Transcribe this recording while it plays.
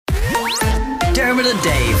Dermot and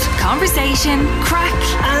Dave. Conversation, crack,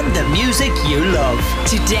 And the music you love.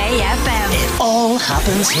 Today FM. It all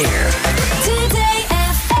happens here. Today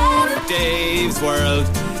FM. Dave's World.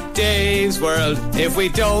 Dave's World. If we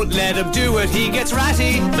don't let him do it, he gets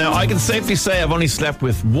ratty. Now, I can safely say I've only slept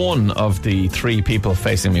with one of the three people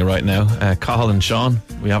facing me right now, Cathal and Sean.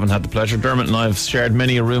 We haven't had the pleasure. Dermot and I have shared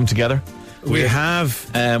many a room together. We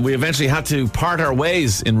have. We eventually had to part our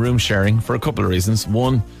ways in room sharing for a couple of reasons.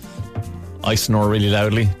 One, I snore really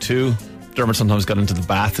loudly. Two, Dermot sometimes got into the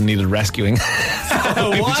bath and needed rescuing.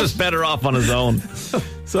 He was just better off on his own.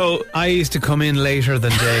 So I used to come in later than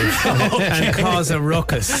Dave and cause a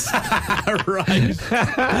ruckus. right.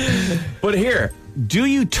 But here, do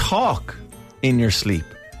you talk in your sleep?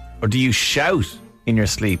 Or do you shout in your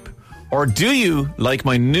sleep? Or do you, like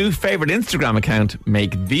my new favourite Instagram account,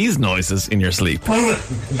 make these noises in your sleep?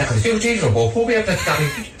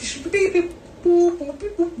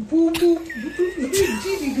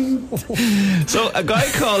 So a guy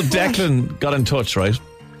called Declan got in touch, right?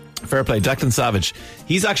 Fair play, Declan Savage.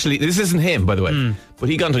 He's actually, this isn't him, by the way, but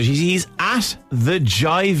he got in touch. He's at the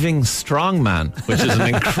Jiving Strongman, which is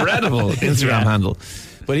an incredible Instagram handle.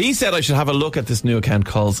 But he said I should have a look at this new account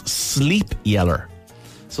called Sleep Yeller.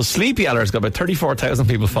 So Sleep Yeller's got about 34,000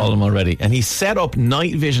 people following him already, and he set up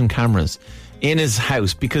night vision cameras in his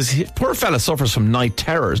house because poor fella suffers from night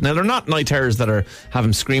terrors. Now, they're not night terrors that have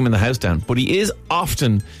him screaming the house down, but he's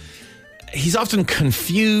often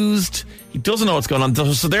confused. He doesn't know what's going on.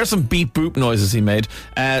 So there's some beep boop noises he made.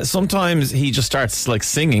 Sometimes he just starts like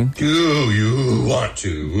singing. Do you want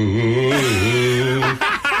to?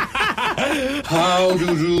 How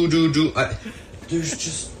do? There's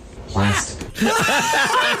just plastic.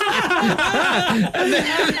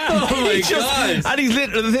 Oh my God. And he's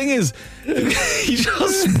literally, the thing is, he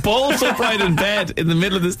just bolts upright in bed in the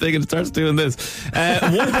middle of this thing and starts doing this. At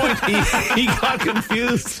one point, he got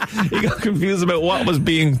confused. He got confused about what was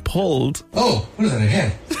being pulled. Oh, what is that in your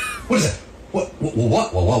hand? What is that? What?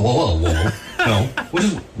 No.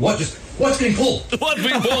 What's getting pulled? What's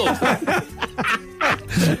being pulled?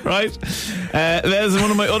 Right? There's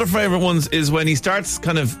one of my other favourite ones is when he starts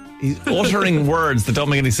he's uttering words that don't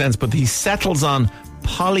make any sense, but he settles on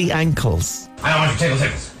poly ankles. I don't want your tickle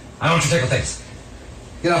tickles. I don't want your tickle things.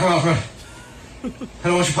 Get off front. I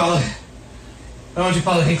don't want your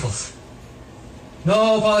poly hinkles.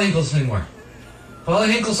 No poly hinkles anymore.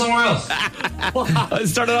 Poly hinkles somewhere else. I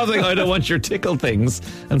started off saying I don't want your tickle things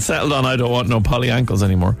and settled on I don't want no poly ankles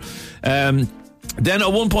anymore. Then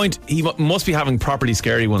at one point he must be having properly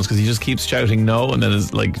scary ones because he just keeps shouting no and then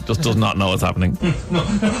is like just does not know what's happening. No.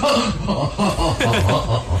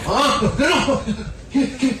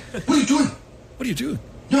 What are you doing? What are you doing?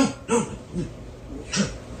 No.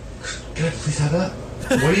 Can I please have that?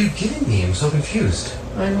 What are you giving me? I'm so confused.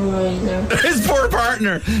 I don't know either. His poor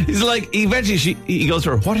partner. He's like, eventually he goes to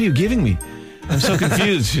her, what are you giving me? I'm so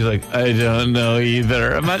confused. She's like, I don't know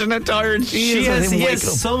either. Imagine how tired she is. He has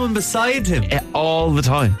someone beside him. All the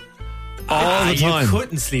time. All the time. You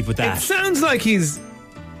couldn't sleep with that. It sounds like he's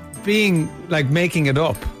being like making it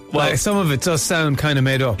up. Well, like, some of it does sound kind of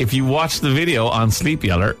made up. If you watch the video on Sleep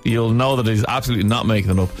Yeller, you'll know that he's absolutely not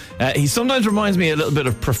making it up. He sometimes reminds me a little bit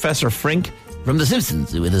of Professor Frink from The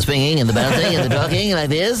Simpsons, with the swinging and the bouncing and the talking like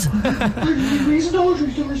this.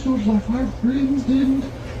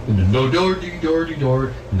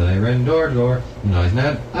 Door. And I ran door. No,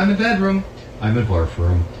 I'm in bedroom. I'm in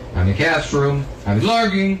bathroom. I'm in cast room. I'm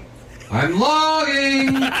logging. I'm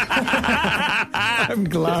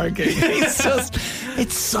glarging.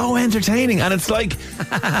 It's so entertaining. And it's like,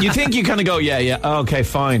 you think you kind of go, yeah, okay,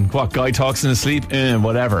 fine. What, guy talks in his sleep?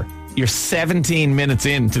 Whatever. You're 17 minutes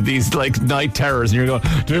into these like night terrors and you're going,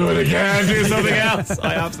 do it again, do something else.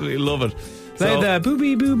 I absolutely love it. Play the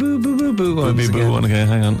booby boo boo boo boo boo one. Booby boo one. Okay,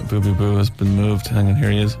 hang on. Booby boo has been moved. Hang on,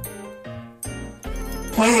 here he is.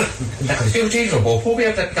 And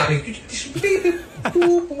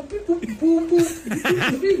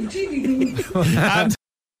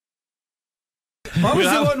what was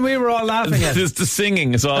the one we were all laughing at? It's the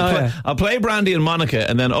singing. So I'll play Brandy and Monica,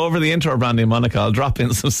 and then over the intro of Brandy and Monica, I'll drop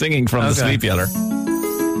in some singing from the Sleep Yeller.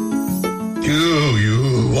 Do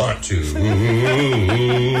you want to?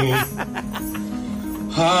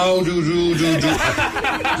 How do?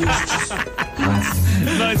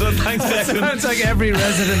 Nice one, thanks, Declan. Sounds like every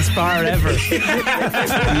residence bar ever. Do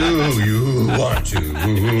you want to?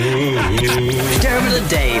 Dermot and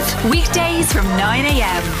Dave. Weekdays from 9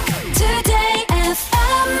 a.m. Today